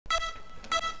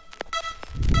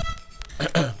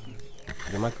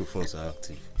The microphones are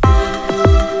active.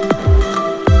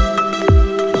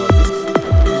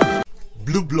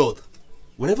 Blue blood.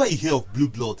 Whenever you hear of blue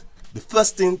blood, the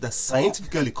first thing that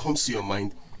scientifically comes to your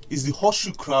mind is the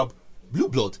horseshoe crab blue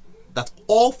blood that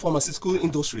all pharmaceutical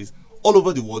industries all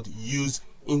over the world use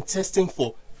in testing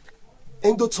for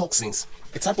endotoxins,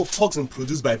 a type of toxin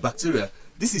produced by bacteria.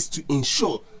 This is to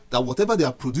ensure that whatever they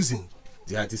are producing,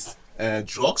 they are these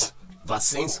drugs,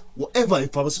 vaccines, whatever a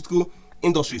pharmaceutical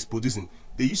industry is producing,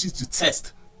 they use it to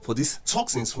test for these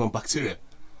toxins from bacteria.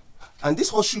 And this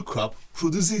horseshoe crab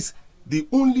produces the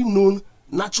only known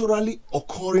naturally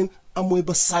occurring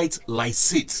amoebicide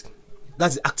lysate.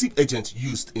 That's the active agent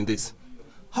used in this.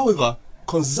 However,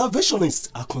 conservationists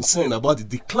are concerned about the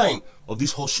decline of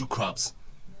these horseshoe crabs.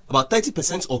 About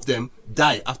 30% of them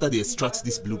die after they extract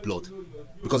this blue blood,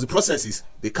 because the process is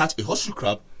they catch a horseshoe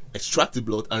crab, extract the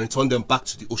blood, and return them back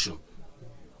to the ocean.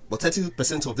 But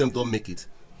 30% of them don't make it.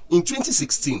 In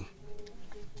 2016,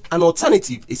 an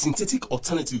alternative, a synthetic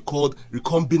alternative called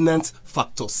recombinant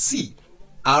factor C,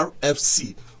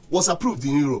 RFC, was approved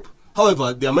in Europe.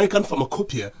 However, the American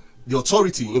Pharmacopoeia, the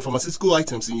authority in pharmaceutical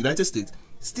items in the United States,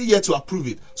 still yet to approve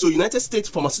it. So United States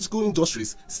pharmaceutical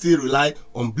industries still rely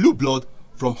on blue blood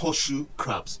from horseshoe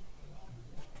crabs.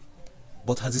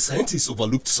 But has the scientists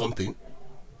overlooked something?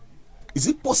 Is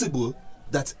it possible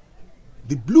that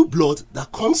the blue blood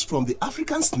that comes from the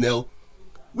African snail,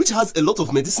 which has a lot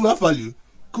of medicinal value,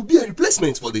 could be a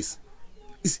replacement for this?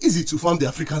 It's easy to farm the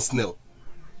African snail.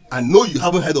 I know you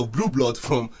haven't heard of blue blood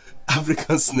from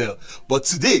African snail, but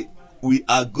today we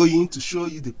are going to show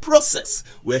you the process.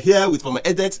 We're here with Farmer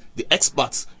Edet, the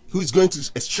expert who is going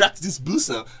to extract this blue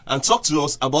snail and talk to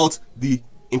us about the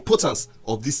importance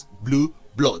of this blue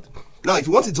blood. Now, if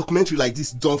you want a documentary like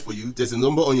this done for you, there's a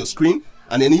number on your screen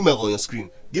and an email on your screen.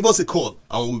 Give us a call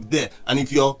and we'll be there. And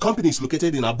if your company is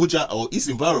located in Abuja or East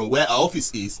Environ, where our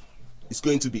office is, it's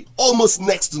going to be almost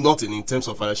next to nothing in terms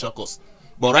of financial costs.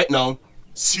 But right now,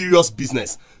 serious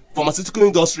business. Pharmaceutical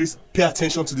industries, pay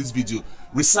attention to this video.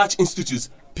 Research institutes,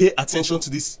 pay attention to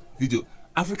this video.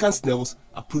 African snails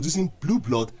are producing blue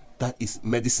blood that is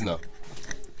medicinal.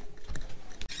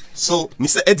 So,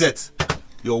 Mr. Edet,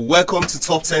 you're welcome to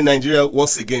Top 10 Nigeria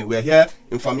once again. We're here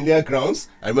in familiar grounds.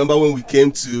 I remember when we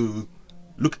came to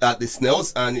look at the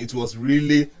snails and it was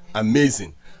really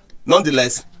amazing.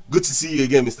 Nonetheless, good to see you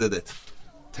again, Mr. Edet.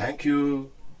 Thank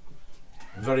you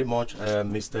very much,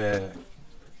 Mr.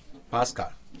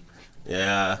 Paschal.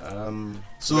 Yeah.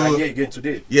 So we're here again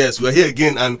today. Yes, we're here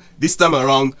again, and this time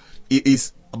around it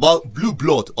is about blue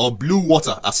blood or blue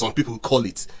water, as some people call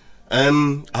it.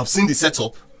 I've seen the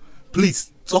setup.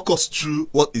 Please talk us through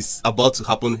what is about to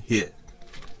happen here.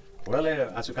 Well,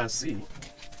 as you can see,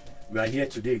 we are here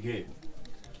today again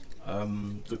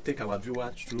to take our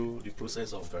viewers through the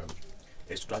process of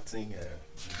extracting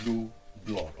blue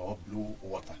blood or blue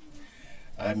water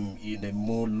in a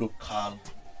more local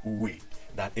way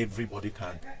that everybody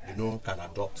can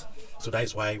adopt. So that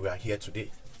is why we are here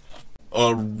today.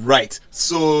 All right,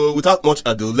 so without much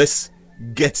ado, let's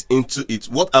get into it.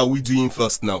 What are we doing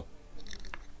first now?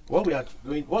 What we are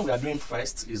doing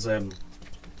first is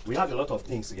we have a lot of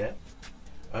things here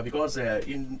because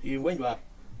in when you are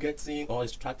getting or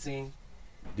extracting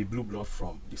the blue blood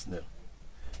from the snail,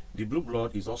 the blue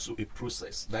blood is also a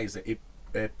process. That is a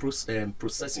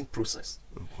processing process.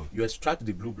 Okay. You extract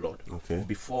the blue blood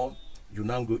before you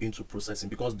now go into processing,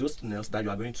 because those snails that you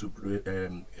are going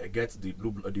to get the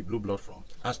blue blood from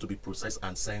has to be processed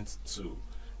and sent to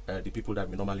the people that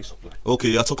we normally supply. Okay,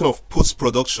 you're talking of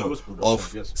post-production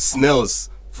of yes. snails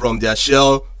from their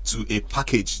shell to a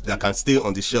package that can stay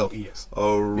on the shelf. Yes.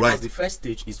 All right. Because the first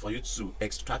stage is for you to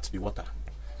extract the water.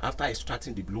 After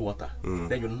extracting the blue water,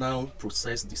 then you now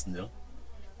process the snail,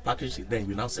 package it, then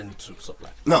you now send it to supply.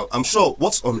 Now, I'm sure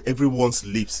what's on everyone's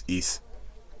lips is,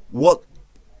 what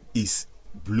is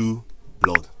blue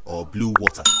blood or blue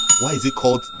water? Why is it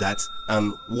called that,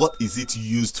 and what is it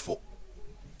used for?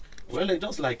 Well,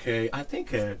 just like I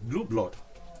think blue blood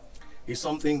is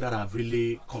something that I've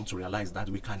really come to realize that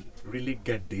we can really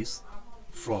get this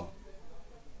from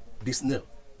the snail.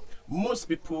 Most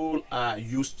people are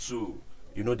used to,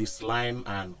 you know, the slime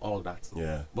and all that.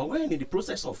 Yeah. But when in the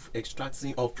process of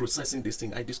extracting or processing this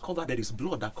thing, I discovered there is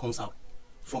blood that comes out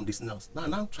from the snails. Now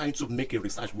I'm trying to make a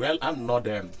research. Well, I'm not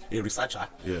a researcher.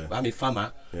 Yeah. I'm a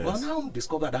farmer. Yes. But now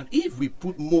discover that if we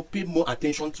pay more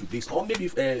attention to this, or maybe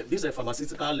if this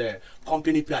pharmaceutical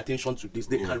company pay attention to this,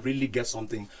 they can really get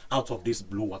something out of this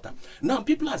blue water. Now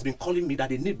people has been calling me that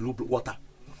they need blue water.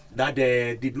 That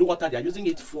the blue water, they are using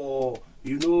it for,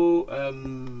 you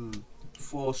know,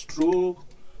 for stroke,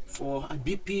 for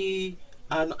BP,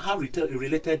 and have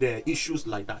related issues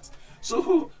like that.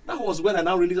 So that was when I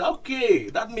now realized, okay,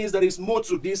 that means there is more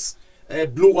to this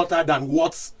blue water than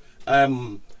what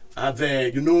have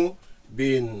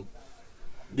been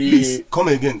the. Please come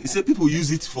again. You say people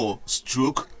use it for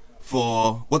stroke,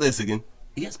 for what else again?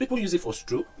 Yes, people use it for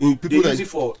stroke. They use it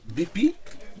for BP.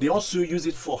 They also use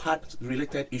it for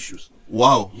heart-related issues.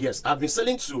 Wow. Yes, I've been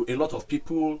selling to a lot of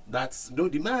people that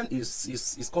demand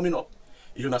is coming up.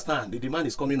 You understand? The demand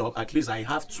is coming up. At least I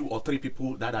have 2 or 3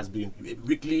 people that has been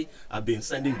weekly. I've been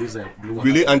sending this blue water.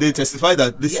 Really, and they testify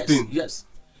that this thing. Yes,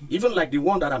 even like the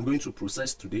one that I'm going to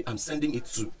process today, I'm sending it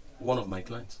to one of my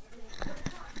clients.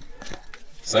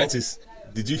 Scientists,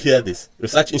 did you hear this?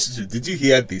 Research Institute, did you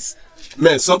hear this?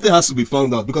 Man, something has to be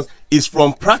found out, because it's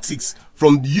from practice,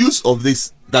 from the use of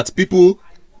this, that people,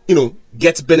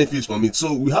 get benefits from it.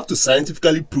 So we have to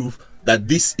scientifically prove that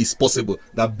this is possible,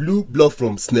 that blue blood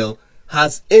from snail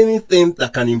has anything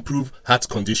that can improve heart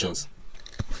conditions.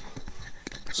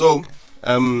 So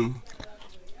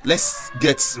let's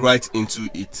get right into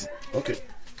it. Okay,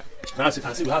 now as you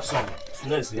can see, we have some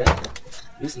snails here.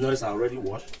 These snails are already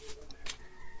washed,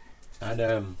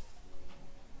 and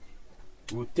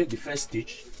we'll take the first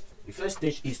stage. The first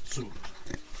stage is to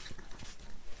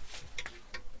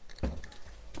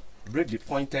break the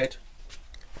pointed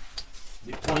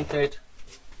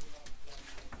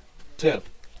tail.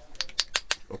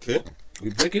 Okay. We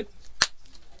break it.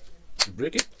 You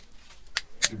break it.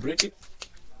 You break it.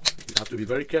 You have to be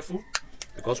very careful,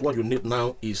 because what you need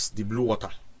now is the blue water.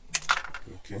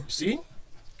 Okay. See?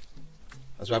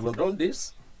 As we have done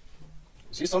this,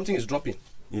 see something is dropping.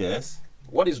 Yes.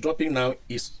 What is dropping now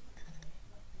is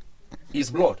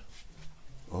blood.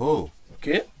 Oh.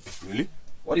 Okay? Really?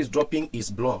 What is dropping is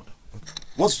blood.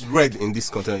 What's red in this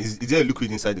container? Is there a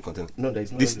liquid inside the container? No, there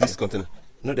is no this container.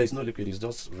 No, there is no liquid. It's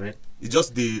just red. It's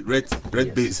just the red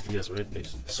Yes. base. Yes, red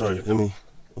base. Sorry, let me.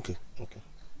 Okay. Okay.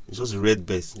 It's just a red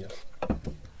base. Yeah.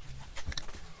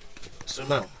 So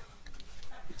now,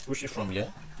 push it from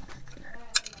here.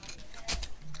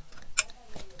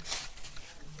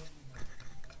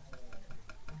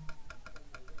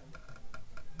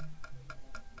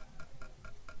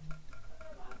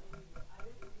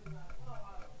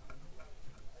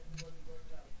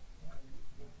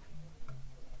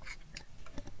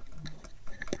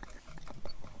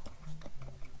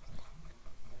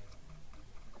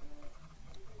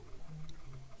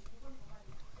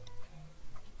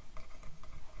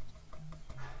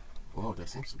 Wow, there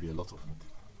seems to be a lot of it.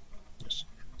 Yes.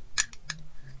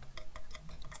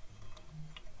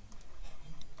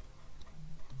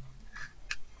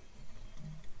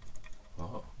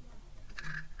 Oh.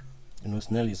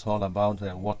 Snail is all about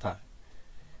water.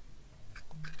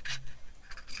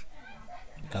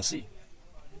 You can see.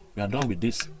 We are done with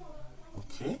this.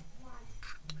 Okay.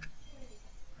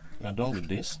 We are done with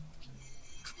this.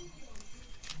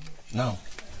 Now,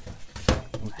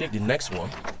 we'll take the next one.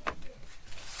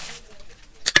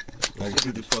 Now you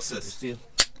do the process. Still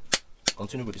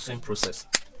continue with the same process.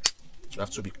 You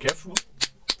have to be careful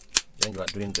when you are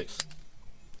doing this.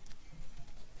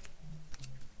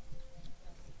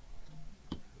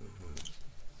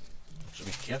 So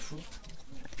be careful.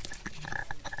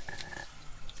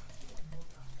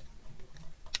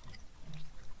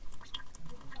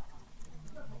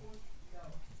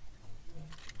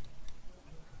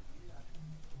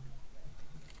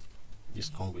 This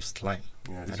comes with slime.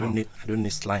 Yeah, I don't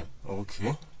need slime.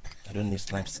 Okay. I don't need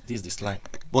slime. This is the slime.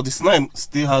 But the slime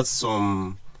still has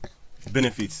some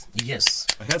benefits. Yes.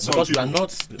 I heard some Because we people- are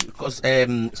not, because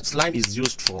slime is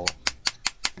used for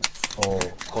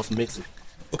cosmetic.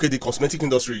 Okay, the cosmetic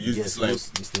industry uses Yes, slime. use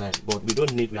the slime. But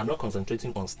we are not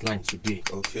concentrating on slime today.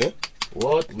 Okay.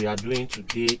 What we are doing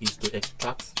today is to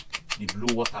extract the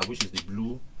blue water, which is the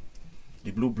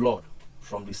blue blood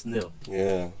from the snail.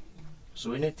 Yeah.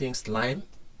 So anything slime,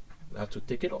 we have to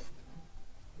take it off.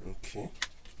 Okay.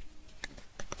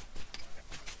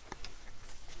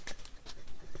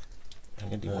 And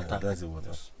get the Yeah, water. that's the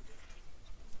water.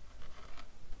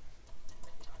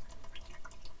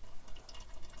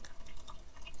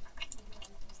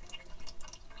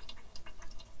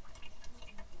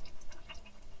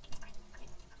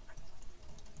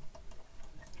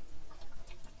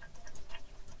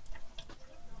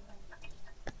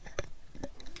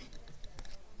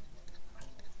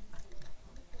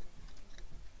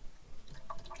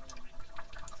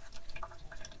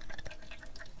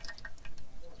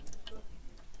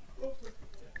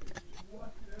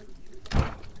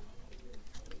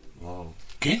 Wow.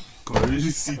 Okay. Can really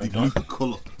see the blue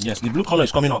color. Yes, the blue color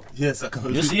is coming up. Yes, I can You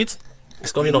really see it?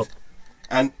 It's coming up.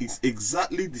 And it's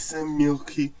exactly the same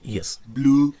milky Yes.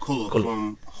 blue color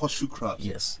from horseshoe crab.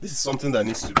 Yes. This is something that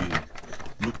needs to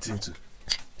be looked into.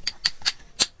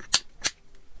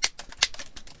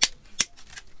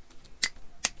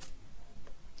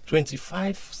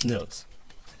 "25 snails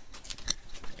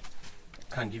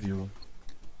can give you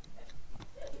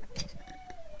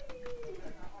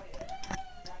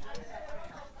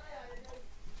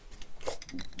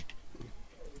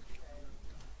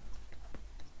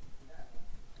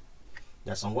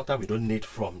there's some water we don't need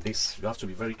from this. You have to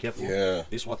be very careful. Yeah.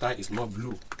 This water is not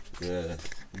blue. Yeah.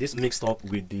 This mixed up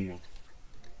with the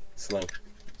Slime.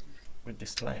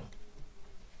 slime.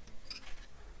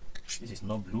 This is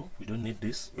not blue. We don't need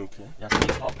this. Okay. That's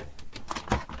mixed up.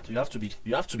 So you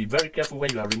have to be very careful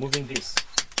when you are removing this.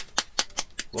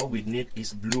 What we need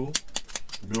is blue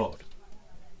blood.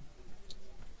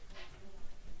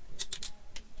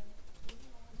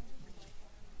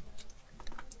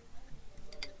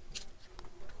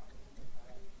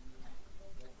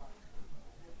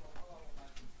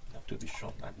 You have to be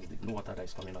sure that it's the blue water that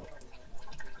is coming out.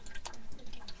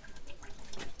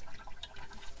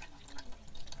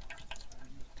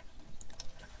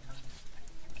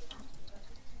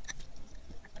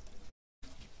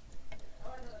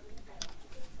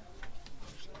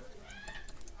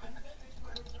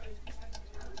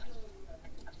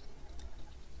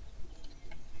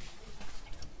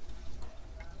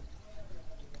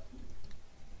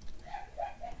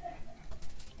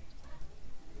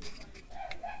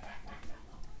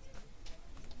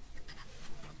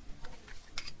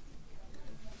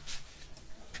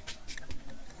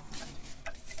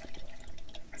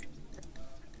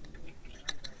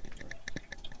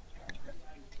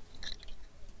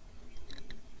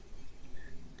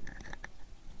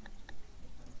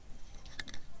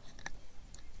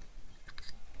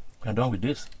 We're done with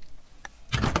this.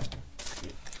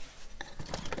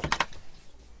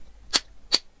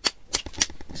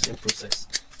 Same process.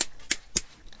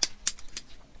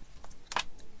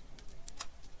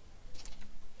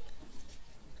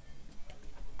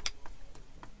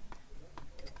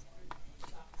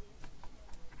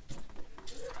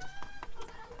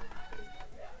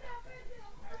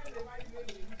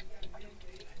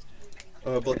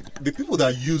 But the people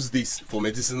that use this for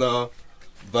medicinal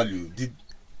value, did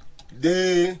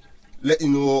they let you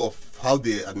know of how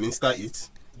they administer it?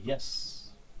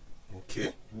 Yes.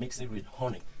 Okay. Mix it with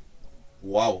honey.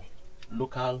 Wow.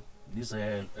 Local, this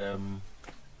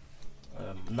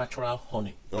natural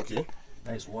honey. Okay.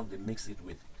 That is what they mix it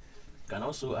with. Can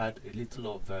also add a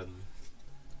little of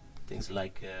things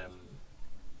like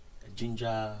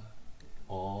ginger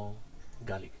or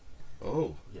garlic.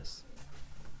 Oh. Yes.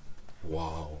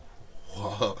 Wow.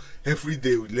 Wow. Every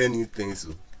day we learn new things.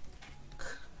 So.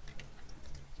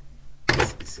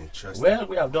 It's interesting. Well,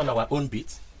 we have done our own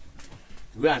bit.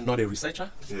 We are not a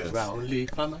researcher. Yes. We are only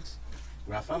farmers.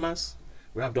 We are farmers.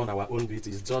 We have done our own bit.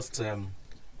 It's just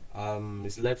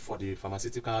it's led for the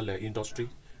pharmaceutical industry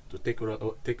to take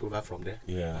over from there.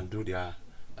 Yeah. And do their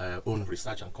own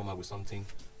research and come up with something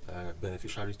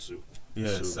beneficiary to.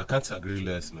 Yes, So, I can't agree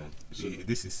less, man.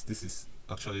 This is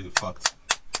actually the fact.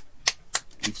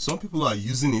 If some people are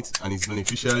using it and it's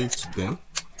beneficial to them,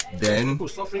 then people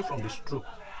suffering from the stroke,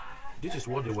 this is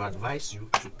what they will advise you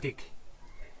to take.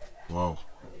 wow.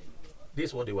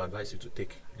 This is what they will advise you to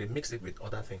take. They mix it with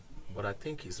other things, but I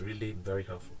think it's really very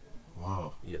helpful.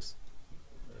 Wow. Yes,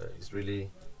 it's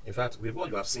really. In fact, with what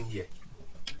you have seen here,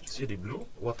 see the blue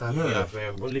water. Yeah. We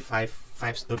have only four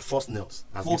snails.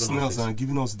 has Four given us snails this. are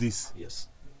giving us this. Yes,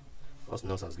 four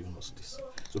snails has given us this.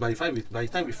 So by the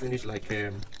time we finish like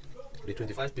the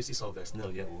 25 pieces of the snail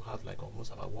here, we'll have like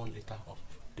almost about 1 liter of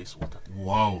this water.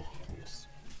 Wow. Yes.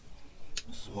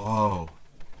 Wow.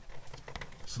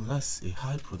 So that's a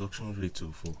high production rate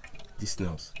too for these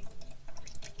snails.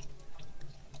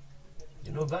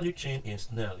 You know, value chain in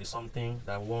snail is something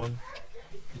that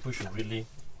people should really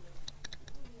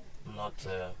not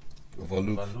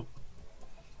Overlook.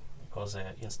 Because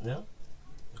in snail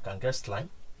you can get slime.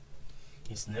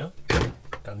 In snail you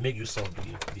can make use of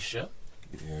the shell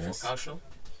Yes. for calcium.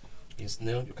 In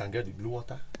snail you can get the blue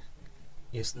water.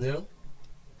 In snail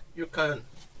you can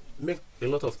make a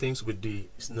lot of things with the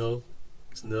snail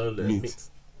meat.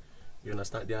 You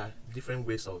understand? There are different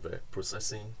ways of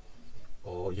processing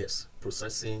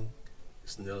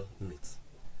snail meat.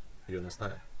 You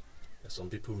understand? Some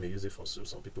people may use it for soup,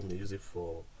 some people may use it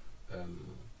for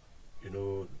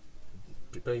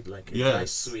prepare it like a dry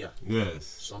suya. Yes.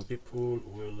 Some people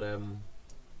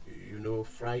will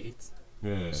fry it.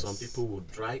 Yes. Some people will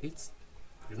dry it.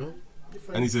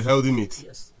 And it's a healthy meat.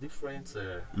 Yes, different.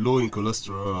 Low in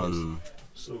cholesterol yes. and.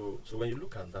 So when you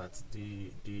look at that,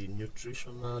 the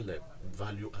nutritional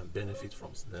value and benefit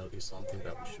from snail is something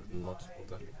that we should not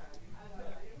overlook.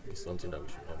 It's something that we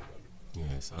should not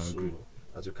overlook. Yes, I agree.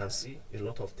 As you can see, a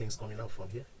lot of things coming out from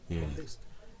here. Yeah. From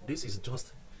this is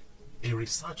just a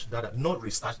research that not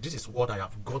research. This is what I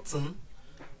have gotten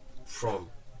from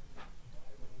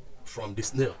the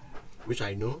snail, which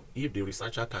I know if the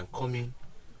researcher can come in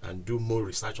and do more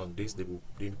research on this, they will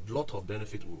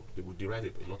derive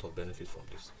a lot of benefit from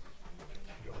this.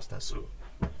 You understand?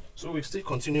 So we still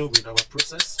continue with our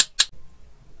process.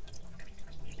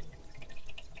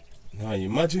 Now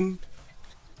imagine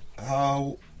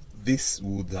how this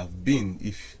would have been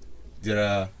if there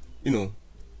are,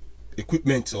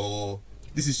 equipment, or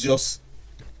this is just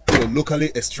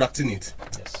locally extracting it.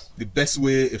 Yes. The best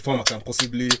way a farmer can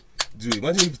possibly do.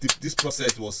 Imagine if this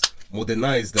process was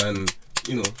modernized and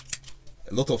a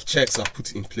lot of checks are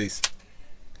put in place.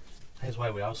 That's why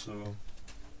we're also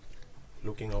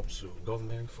looking up to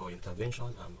government for intervention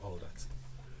and all that,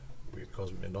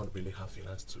 because we may not really have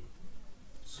finance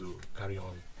to carry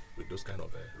on with those kind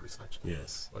of research.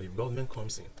 Yes. But if government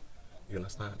comes in, you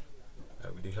understand,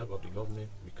 with the help of the government,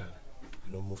 we can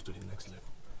move to the next level.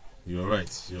 You're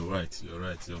right.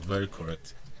 You're very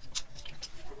correct.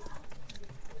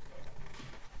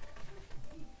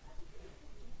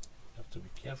 You have to be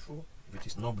careful. If it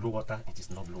is not blue water, it is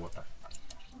not blue water.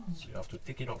 So you have to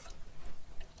take it off.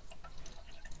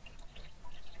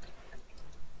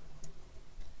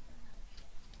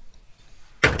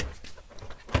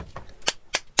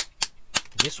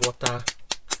 This water,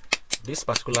 this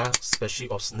particular species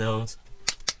of snails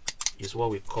is what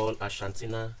we call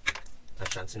Ashantina.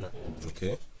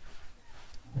 Okay.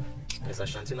 Yes,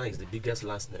 Ashantina is the biggest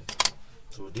land snail.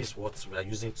 So this is what we are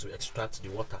using to extract the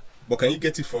water. But can you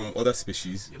get it from other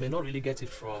species? You may not really get it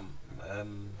from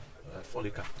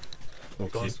Folica,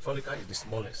 because Folica is the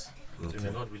smallest. Okay. So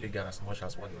you may not really get as much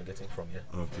as what you're getting from here.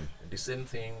 Okay. The same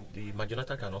thing, the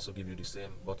Marginata can also give you the same,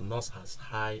 but not as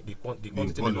high. The quantity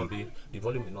may not be, the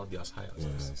volume may not be as high as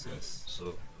this. Yes.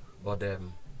 So, but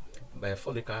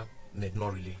Folica may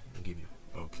not really give you.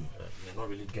 Okay. You may not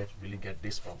really get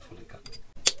this from Folica.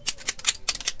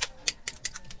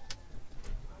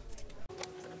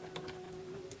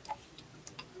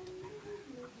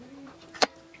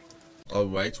 All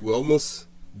right, we're almost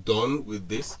done with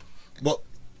this, but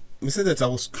Mr. That I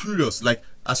was curious, like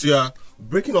as you are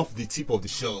breaking off the tip of the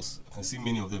shells, I can see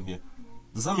many of them here.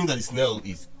 Does that mean that the snail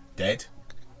is dead?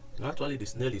 Actually, the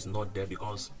snail is not dead,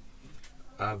 because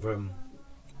I've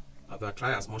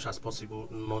tried as much as possible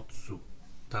not to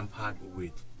tamper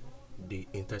with the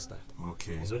intestine.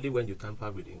 Okay. It's only when you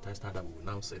tamper with the intestine that we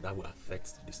will now say that will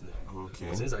affect the snail. Okay.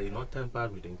 But since I did not tamper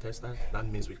with the intestine, that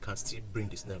means we can still bring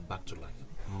the snail back to life.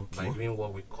 Okay. By doing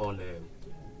what we call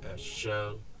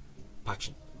shell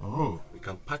patching. Oh. We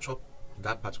can patch up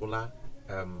that particular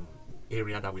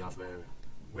area that we have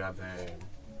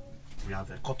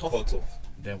cut off.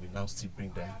 Then we now still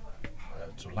bring them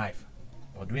to life.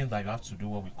 But doing that, you have to do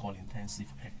what we call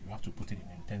intensive care. You have to put it in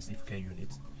an intensive care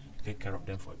unit, take care of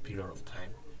them for a period of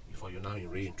time before you now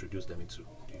reintroduce them into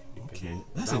the okay.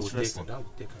 That's interesting. That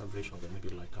will take average of maybe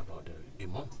like about a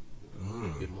month. A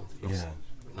month, yes. Yeah.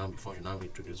 Now before you now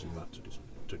introduce them back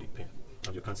to the pen.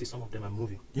 As you can see, some of them are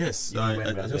moving. Yes,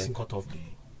 I just cut off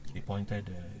the pointed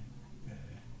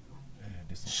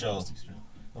shells.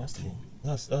 Okay,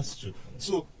 that's true.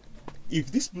 So,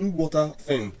 if this blue water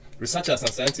thing, researchers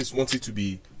and scientists want it to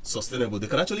be sustainable, they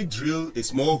can actually drill a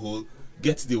small hole,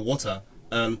 get the water,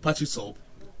 and patch it up.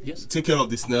 Yes. Take care of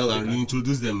the snail and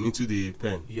reintroduce them into the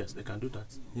pen. Yes, they can do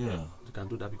that. Yeah. They can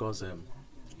do that, because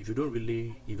if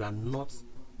you are not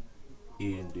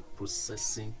in the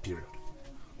processing period,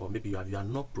 or maybe you are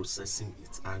not processing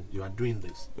it and you are doing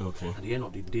this, okay, at the end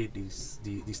of the day, the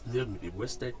snail may be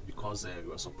wasted, because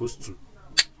you are supposed to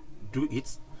do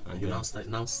it and you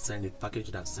now send it, package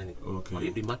it and send it. Okay. But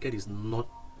if the market is not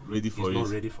ready for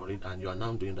it and you are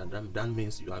now doing that, that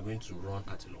means you are going to run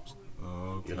at a loss.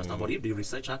 Okay. You understand? But if the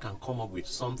researcher can come up with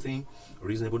something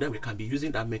reasonable, then we can be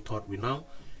using that method. We now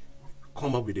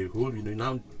come up with a hole,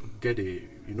 now get a,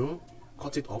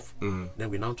 cut it off, then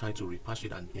we now try to repatch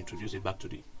it and introduce it back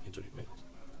into the method.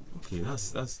 Okay,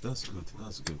 that's good.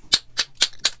 That's good.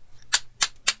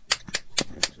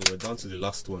 So we're down to the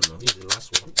last one now. This is the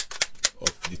last one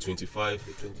of the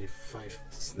 25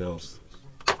 snails.